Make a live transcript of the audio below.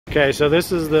Okay, so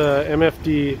this is the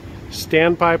MFD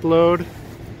standpipe load.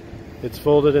 It's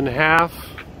folded in half,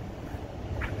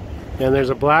 and there's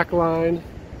a black line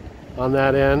on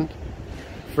that end.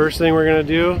 First thing we're going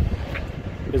to do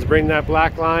is bring that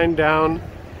black line down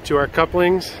to our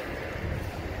couplings.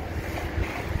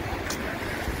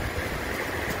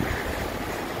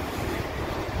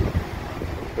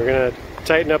 We're going to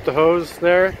tighten up the hose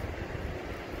there.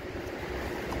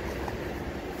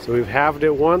 So we've halved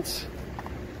it once.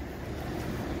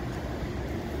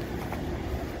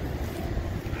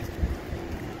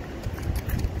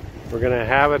 We're going to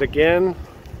have it again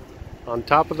on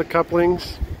top of the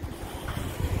couplings.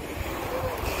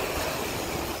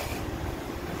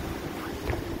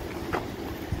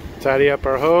 Tidy up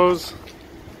our hose.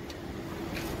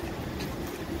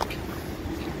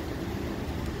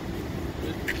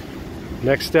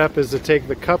 Next step is to take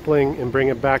the coupling and bring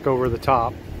it back over the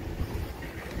top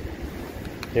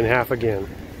in half again.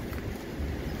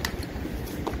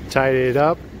 Tidy it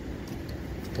up,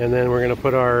 and then we're going to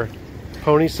put our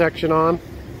pony section on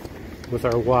with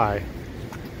our Y.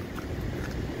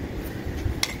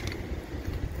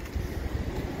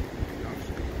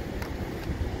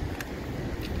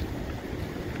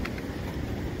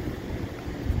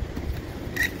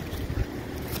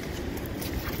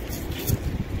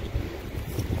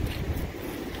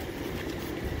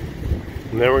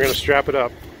 And then we're going to strap it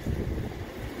up.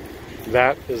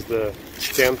 That is the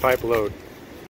standpipe load.